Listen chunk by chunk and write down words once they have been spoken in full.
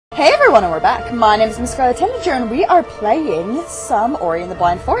Hey everyone, and we're back. My name is Miss Scarlet Tanager, and we are playing some Ori and the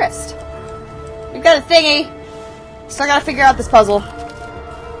Blind Forest. We've got a thingy. Still gotta figure out this puzzle.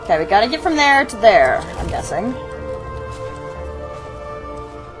 Okay, we gotta get from there to there, I'm guessing.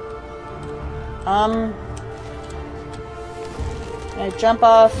 Can I jump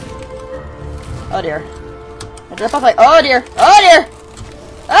off? Oh dear. I jump off like, oh dear! Oh dear!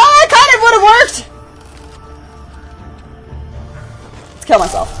 Oh, it kind of would have worked! Let's kill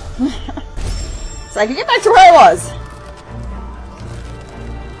myself. So I can get back to where I was.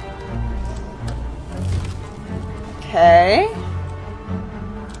 Okay.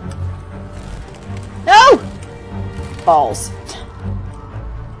 No! Balls.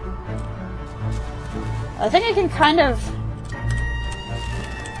 I think I can kind of...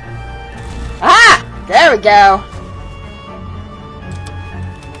 Ah! There we go!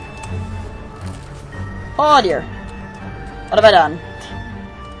 Oh dear. What have I done?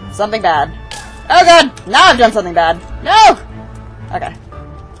 Something bad. Oh god! Now I've done something bad. No! Okay.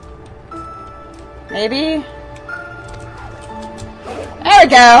 Maybe... There we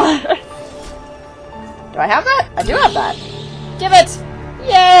go! Do I have that? I do have that. Give it!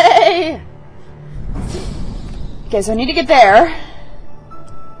 Yay! Okay, so I need to get there.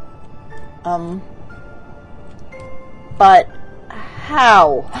 But...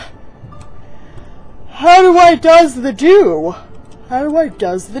 how? How do I does the do? How do I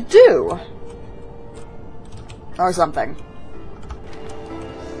does the do? Or something.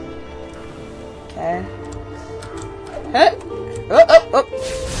 Okay. Huh? Oh, oh, oh!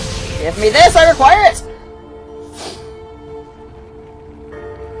 Give me this, I require it!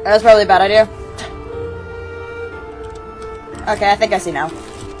 That's probably a bad idea. Okay, I think I see now.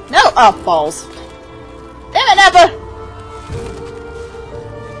 No! Oh, balls. Damn it, Nappa!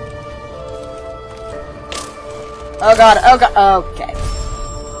 Oh god, oh god, okay.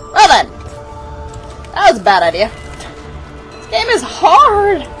 Well then! That was a bad idea. This game is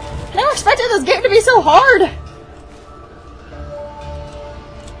hard! I never expected this game to be so hard!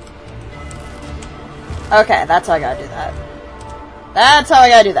 Okay, that's how I gotta do that. That's how I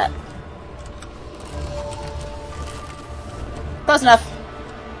gotta do that. Close enough.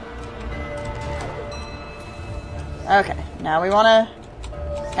 Okay, now we wanna...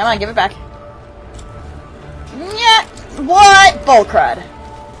 Come on, give it back. Yeah, what? Bullcrud.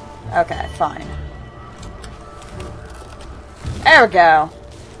 Okay, fine. There we go.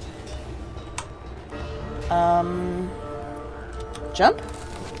 Jump?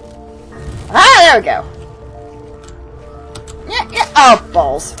 Ah, there we go. Yeah, yeah. Oh,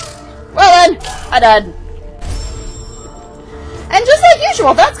 balls. Well then, I died. And just like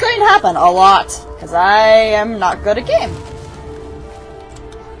usual, that's going to happen a lot. Because I am not good at game.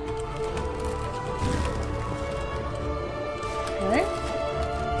 Okay.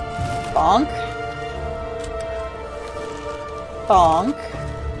 Bonk. Bonk.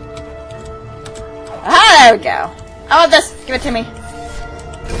 Ah, there we go. I want this. Give it to me.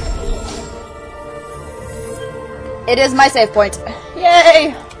 It is my save point.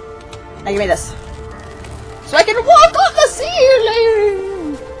 Yay! Now give me this. So I can walk on the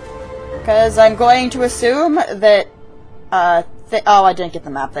ceiling! Because I'm going to assume that, oh, I didn't get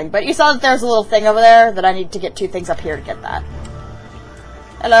the map thing. But you saw that there's a little thing over there that I need to get 2 things up here to get that.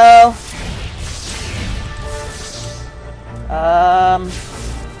 Hello?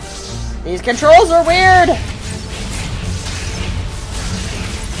 These controls are weird!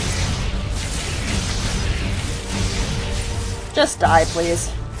 Just die, please.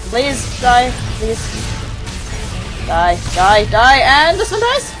 Please, die. Please. Die, die, die, and this one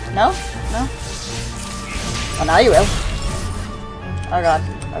dies? No? No? Oh, now you will. Oh god.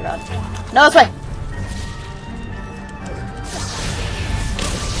 Oh god. No, this way!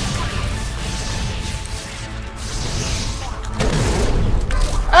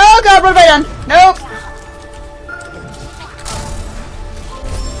 Oh god, what have I done? Nope!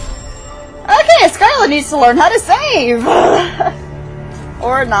 Okay, Scarlet needs to learn how to save!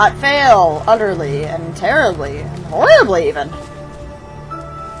 Or not fail utterly and terribly and horribly even.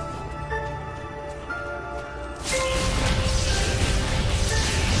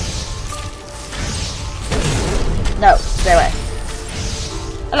 No, stay away.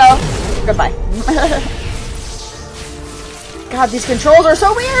 Hello. Goodbye. God, these controls are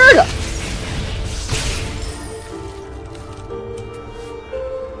so weird!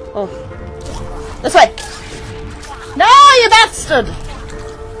 Oh. This way! No, you bastard!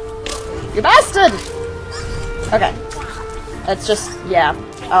 You bastard! Okay. That's just, yeah.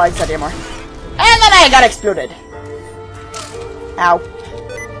 Oh, I said anymore. And then I got exploded. Ow.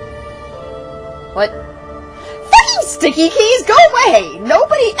 What? Fuck you, sticky keys! Go away!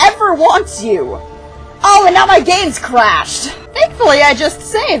 Nobody ever wants you! Oh, and now my game's crashed! Thankfully, I just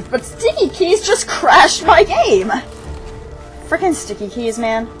saved, but sticky keys just crashed my game! Frickin' sticky keys,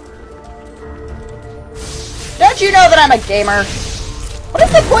 man. Don't you know that I'm a gamer? What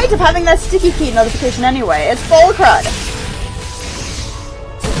is the point of having that sticky key notification anyway? It's full crud.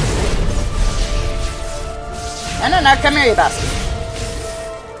 No, come here, you bastard.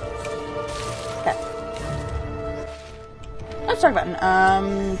 Okay. Let's talk about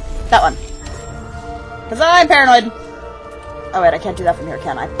that one. Because I'm paranoid. Oh wait, I can't do that from here,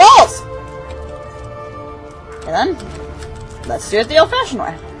 can I? Balls! Okay then. Let's do it the old-fashioned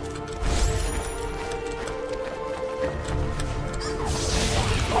way.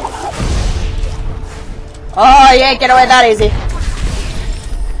 Oh, you ain't get away that easy.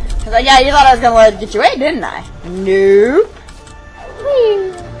 Cause yeah, you thought I was gonna let get you away, didn't I? Nope.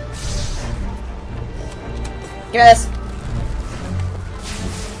 Whee. Give me this.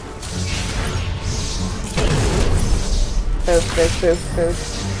 Boof, boof, boof, boof.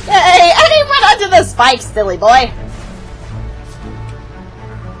 Yay! I didn't run onto the spikes, silly boy.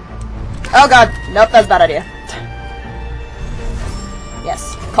 Oh god. Nope, that's a bad idea.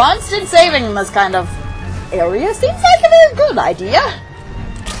 Yes. Constant saving in this kind of area seems like a very good idea.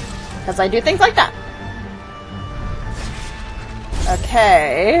 Because I do things like that.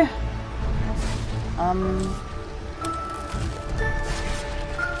 Okay.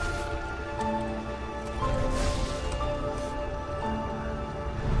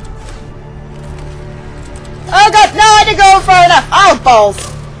 Oh god, no, I didn't go far enough! Oh, balls!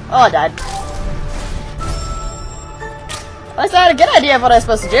 Oh, I died. At least I had a good idea of what I was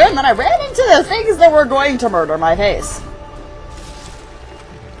supposed to do, and then I ran into the things that were going to murder my face.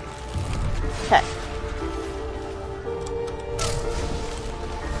 Okay.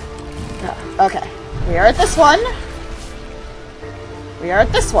 Okay. We are at this one. We are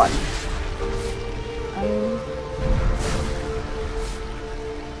at this one.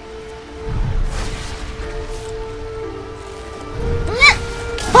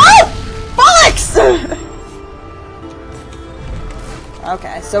 Oh! Bollocks!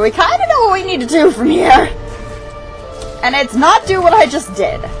 Okay, so we kind of know what we need to do from here. And it's not do what I just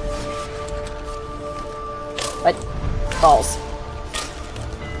did. But, balls.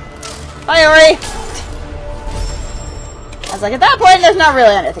 Bye, Ori! I was like, at that point, there's not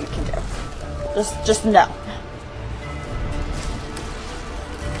really anything you can do. Just no.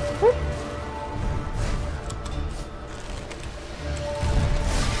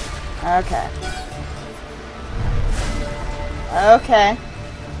 Okay. Okay.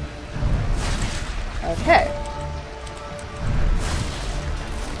 Okay.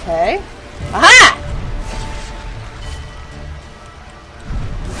 Okay. Aha!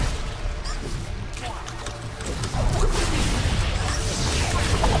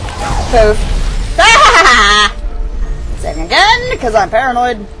 Poof. Ah! Saving again, because I'm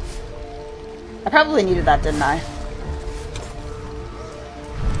paranoid. I probably needed that, didn't I?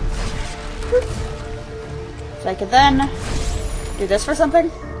 So I could then do this for something?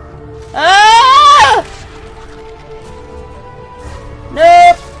 Ah!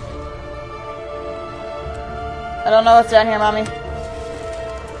 Nope! I don't know what's down here, mommy.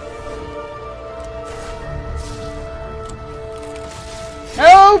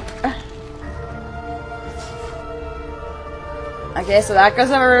 Nope! Okay, so that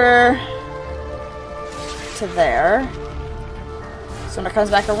goes over to there. So when it comes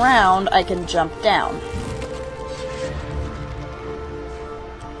back around, I can jump down.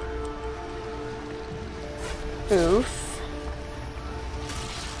 Oof.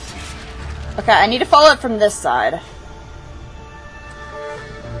 Okay, I need to follow it from this side.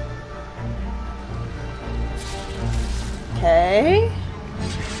 Okay.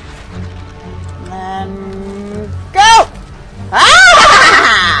 And then go!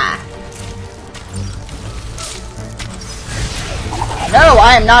 Ah! No,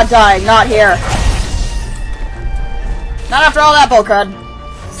 I am not dying. Not here. Not after all that bullcrud.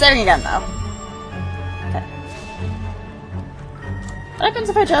 Saving again, though. Okay. What happens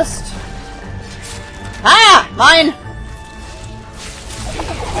if I just... Ah! Mine!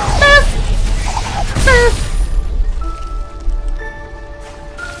 Boop! Boop!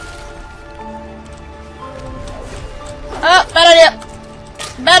 Oh, bad idea!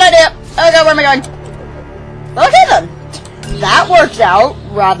 Bad idea! Oh god, where am I going? Okay then! That worked out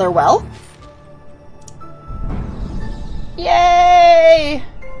rather well. Yay!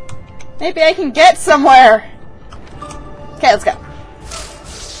 Maybe I can get somewhere! Okay, let's go.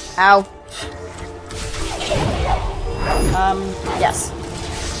 Ow. Yes.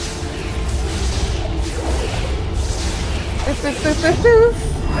 Boof, boof, boof, boof, boof.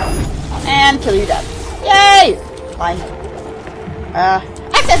 And kill you dead. Yay! Fine.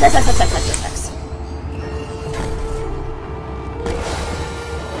 X.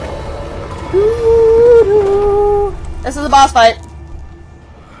 This is a boss fight.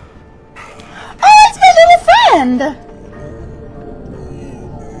 Oh, it's my little friend!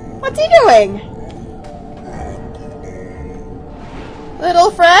 What's he doing?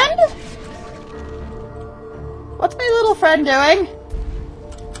 Little friend? What's my little friend doing?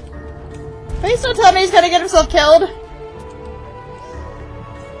 Please don't tell me he's gonna get himself killed.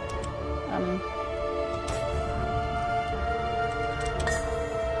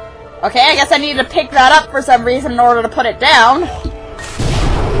 Okay, I guess I need to pick that up for some reason in order to put it down.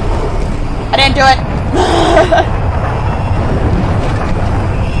 I didn't do it.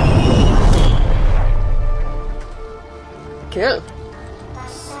 Cool.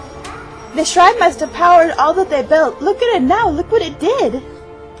 The shrine must have powered all that they built. Look at it now. Look what it did.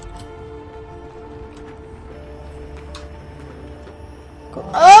 Cool.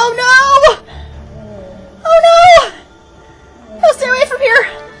 Oh no! Oh no! No, stay away from here.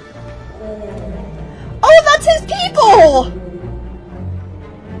 Oh, that's his people!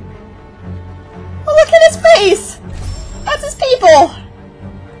 Oh, look at his face! That's his people!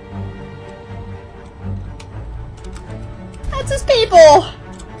 That's his people!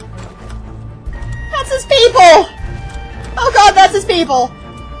 That's his people! Oh god, that's his people!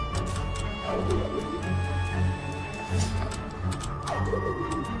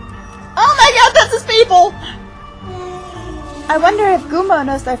 Oh my god, that's his people! I wonder if Gumo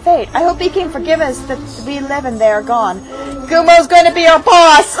knows their fate. I hope he can forgive us that we live and they are gone. Gumo's going to be our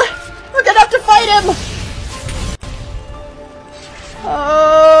boss! We're gonna have to fight him!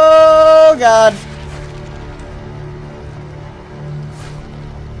 Oh god.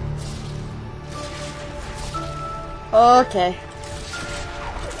 Okay.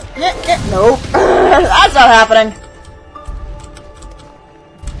 Nope. That's not happening.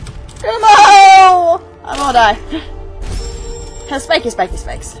 Gumo! I'm gonna die. Spikes.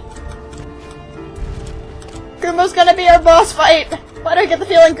 Gumo's gonna be our boss fight! Why do I get the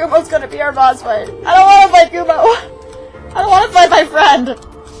feeling Gumo's gonna be our boss fight? I don't wanna fight Gumo! I don't wanna fight my friend!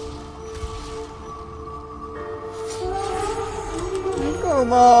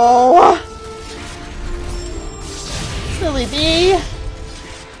 Gumo! Silly bee!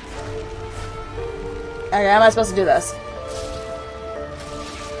 Okay, how am I supposed to do this?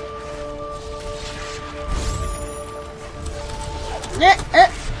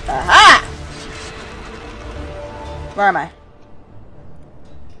 Aha! Where am I?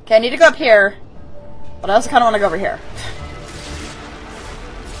 Okay, I need to go up here, but I also kind of want to go over here.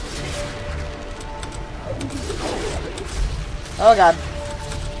 Oh god.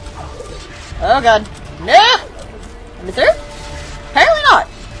 Oh god. No! Am I through? Apparently not!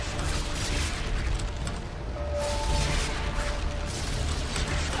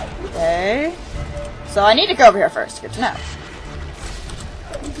 Okay. So I need to go over here first. Good to know.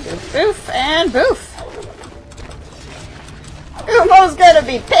 Boof, boof, and boof. Gumo's gonna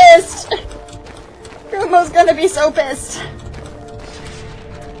be pissed! Gumo's gonna be so pissed!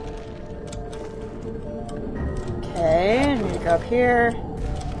 Okay, I need to go up here.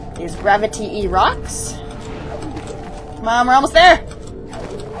 These gravity-y rocks. Come on, we're almost there!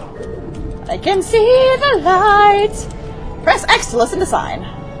 I can see the light! Press X to listen to sign.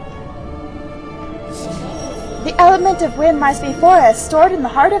 The element of wind must be for us, stored in the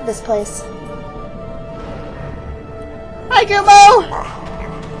heart of this place. Hi, Gumo!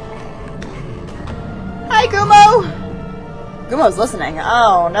 Hi, Gumo! Gumo's listening.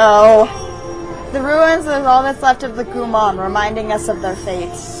 Oh, no. The ruins is all that's left of the Gumon, reminding us of their fate.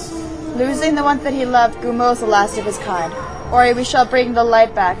 Losing the one that he loved, Gumo is the last of his kind. Ori, we shall bring the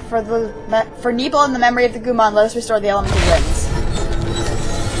light back. For Nebel and the memory of the Gumon, let us restore the element of winds.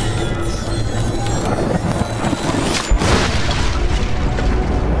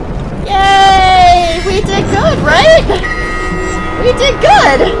 Yay! We did good, right? We did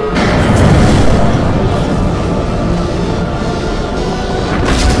good!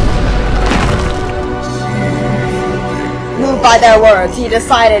 Moved by their words, he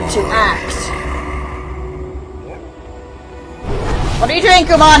decided to act. What are you doing,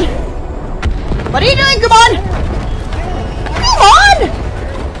 Gumon? What are you doing, Gumon? Gumon!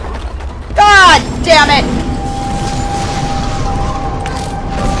 God damn it!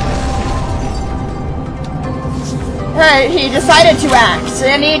 He decided to act,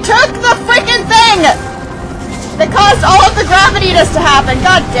 and he took the freaking thing that caused all of the gravity just to happen.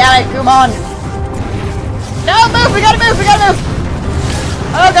 God damn it, Gumon. No, move! We gotta move!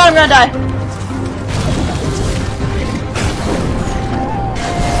 Oh god, I'm gonna die.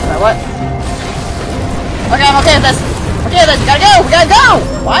 what? Okay, I'm okay with this. Okay, then, gotta go! We gotta go!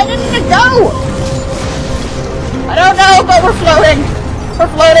 Why didn't it go? I don't know, but we're floating.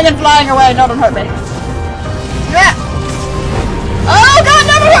 We're floating and flying away. No, don't hurt me. Yeah. Oh god,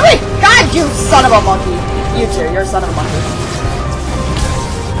 no, don't hurt me! God, you son of a monkey. You too, you're a son of a monkey.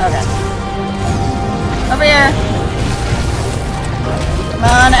 Okay. Over here. Come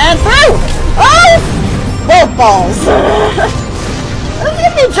on, and through! Oh! Whoa, balls. This is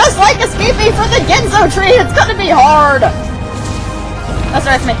gonna be just like escaping from the Genzo tree. It's gonna be hard. That's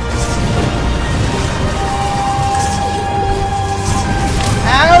right for me.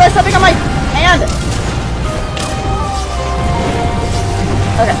 Ow, there's something on my hand.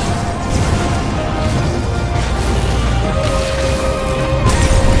 Okay.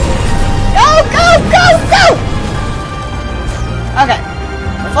 Go, go, go, go! Okay.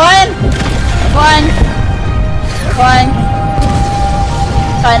 We're flying. We're flying. We're flying.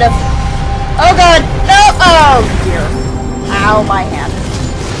 Kind of. Oh god! No! Oh dear. Ow, my hand.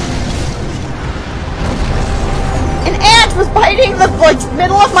 An ant was biting the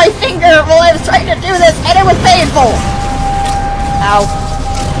middle of my finger while I was trying to do this, and it was painful! Ow.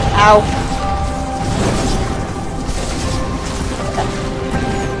 Ow. Okay.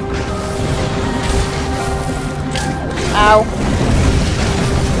 Ow.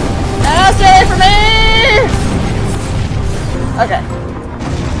 No, stay away from me! Okay.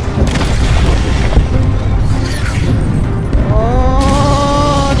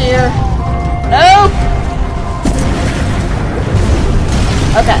 Oh dear. Nope!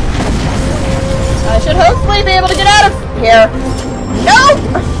 Okay. I should hopefully be able to get out of here. Nope!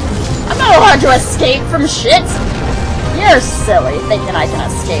 I'm not allowed to escape from shit! You're silly, thinking I can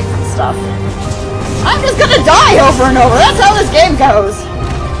escape from stuff. I'm just gonna die over and over. That's how this game goes.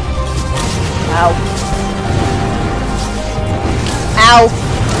 Ow. Ow.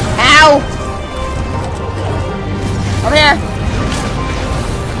 Ow! Over here.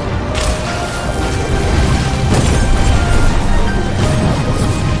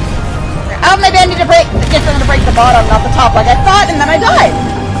 Oh, maybe I need to get them to break the bottom, not the top like I thought, and then I died.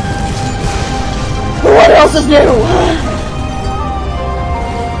 What else is new?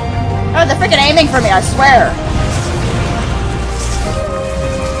 Oh, they're freaking aiming for me, I swear.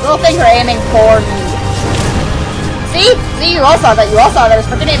 Little things are aiming for me. See? See, you all saw that. You all saw that. It's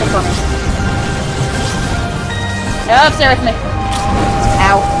freaking aiming for me. Oh, stay away from me.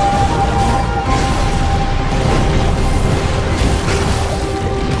 Ow.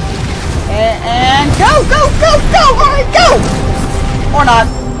 And go, go, go, go! Alright, go! Or not.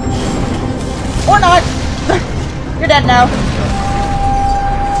 Or not. You're dead now.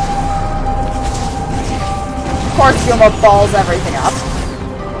 Of course, Sumo balls everything up.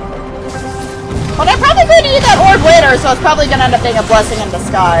 But I'm probably going to need that orb later, so it's probably going to end up being a blessing in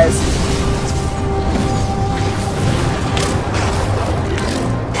disguise.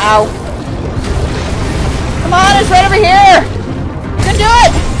 Ow. Come on, it's right over here! You can do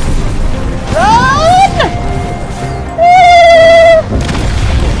it! Run! Woo!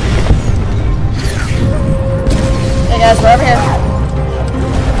 Hey guys, we're over here.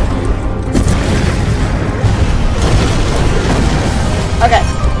 Okay.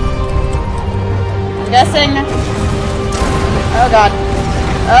 I'm guessing... Oh god.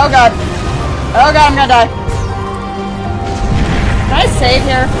 Oh god. Oh god, I'm gonna die. Can I save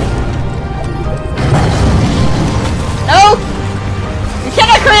here? No! You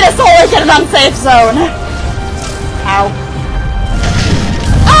cannot create a soul link in an unsafe zone! Ow.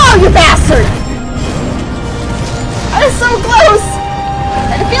 Oh, you bastard! I was so close!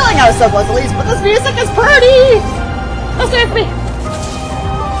 I had a feeling I was so close at least, but this music is pretty! Don't stay with me!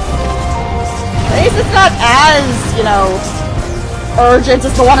 At least it's not as, you know, urgent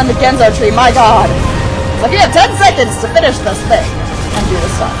as the one in the Genzo tree, my god! So you have 10 seconds to finish this thing and do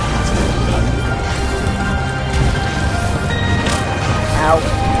this stuff. Ow.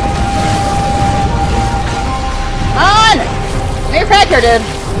 On! Give me your cracker, dude.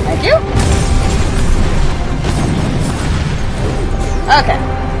 Thank you. Okay.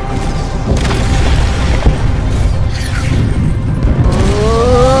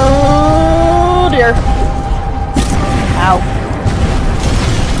 Oh dear. Ow.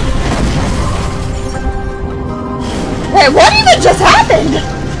 Wait, what even just happened?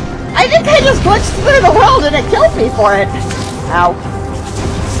 I think I just glitched through the world and it killed me for it. Ow.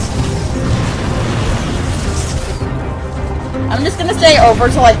 I'm just gonna stay over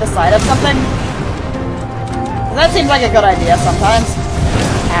to like the side of something. That seems like a good idea sometimes.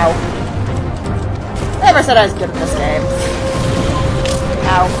 Ow. Never said I was good at this game.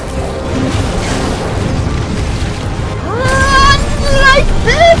 Ow. Run like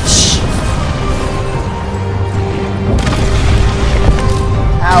bitch!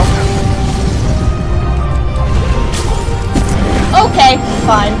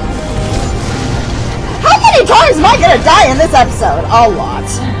 gonna die in this episode. A lot.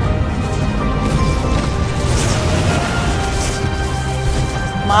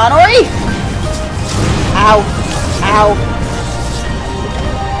 Come on, Ori! Ow. Ow.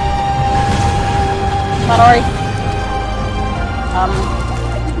 Come on, Ori.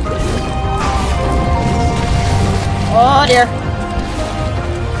 Oh dear.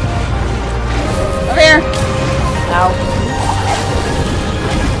 Over here. Ow.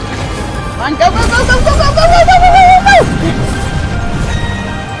 Come on, go, go, go, go, go, go, go, go, go, go, go, go!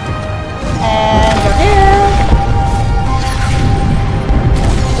 And go here.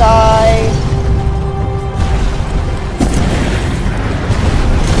 Die.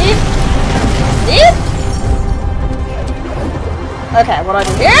 Eat. Eat. Okay, what do I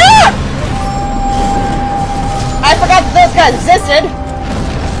do here? I forgot that those guys existed.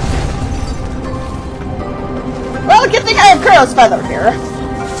 Well, good thing I have Kuro's feather here.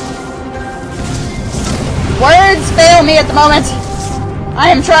 Words fail me at the moment. I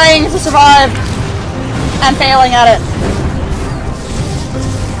am trying to survive and failing at it.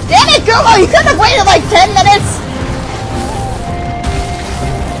 Damn it, Gumo! You couldn't have waited like 10 minutes?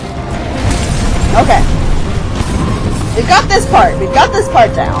 Okay. We've got this part. We've got this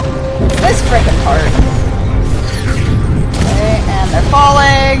part down. This frickin' part. Okay, and they're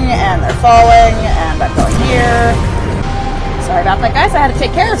falling, and I'm going here. Sorry about that, guys. I had to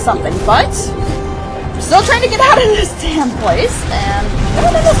take care of something, but I'm still trying to get out of this damn place, and no,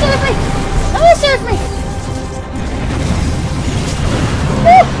 stay with me. No, stay with me.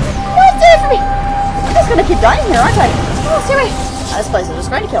 No, stay with me. I'm just gonna keep dying here, aren't I? No, stay away. This place is just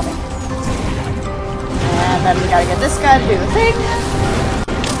going to kill me. And then we gotta get this guy to do the thing.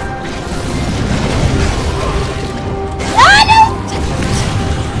 Ah, no!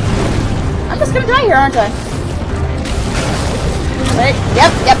 I'm just gonna die here, aren't I? Wait,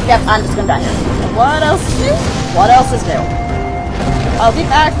 yep, I'm just gonna die here. What else is new? What else is new? I'll be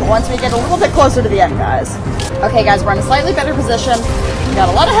back once we get a little bit closer to the end, guys. Okay, guys, we're in a slightly better position. We got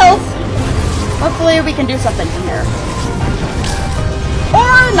a lot of health. Hopefully we can do something from here.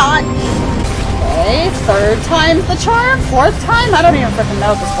 Or not. Okay, third time's the charm? Fourth time? I don't even freaking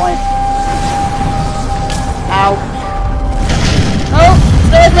know at this point. Ow. Oh,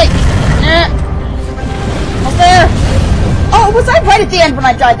 stay with me! Almost there! Oh, was I right at the end when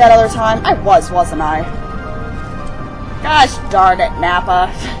I died that other time? I was, wasn't I? Gosh darn it, Nappa.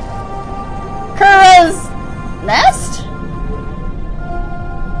 Kuro's nest?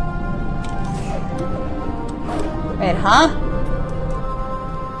 Wait, huh?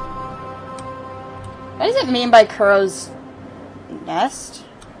 What does it mean by Kuro's nest?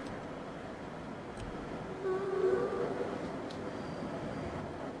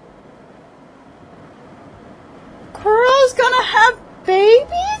 Kuro's gonna have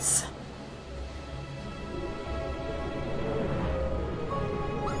babies?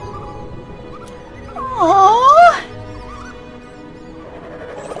 Aww.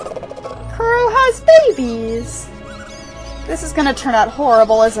 Kuro has babies. This is gonna turn out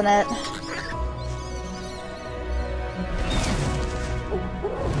horrible, isn't it?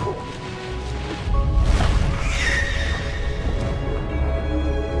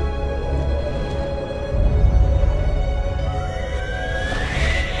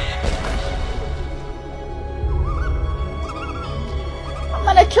 I'm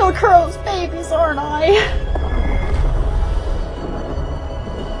gonna kill Kuro's babies, aren't I?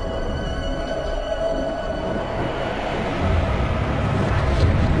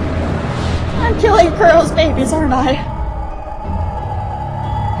 I'm killing Kuro's babies, aren't I?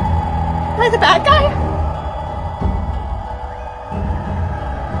 Am I the bad guy?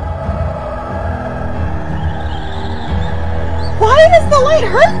 Why does the light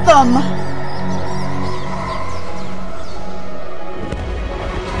hurt them?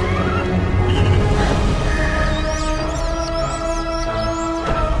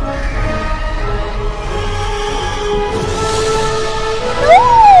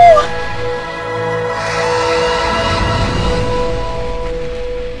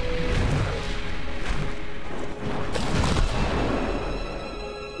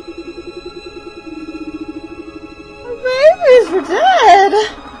 We're dead!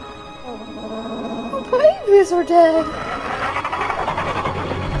 Oh, babies are dead!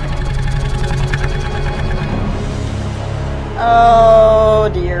 Oh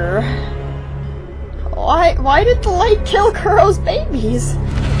dear. Why did the light kill Kuro's babies?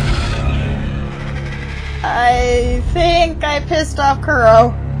 I think I pissed off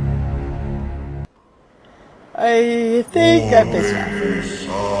Kuro. I think I pissed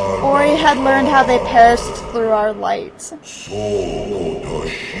off. Ori had learned how they pierced through our lights.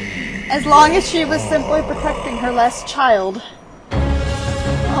 As long as she was simply protecting her last child.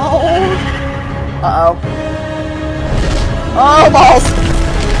 Oh. Uh-oh. Oh, balls!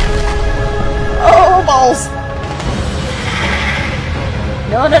 Oh, balls!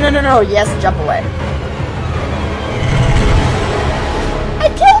 No, no, no, no, no. Yes, jump away. I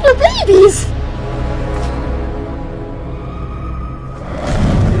killed her babies!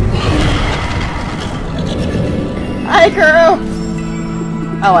 Hi, girl!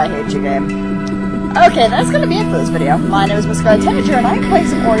 Oh, I hate you, game. Okay, that's gonna be it for this video. My name is Miss Scarlet Tanager, and I'm playing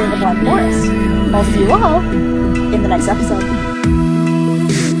some Ori and the Blind Forest. I'll see you all in the next episode.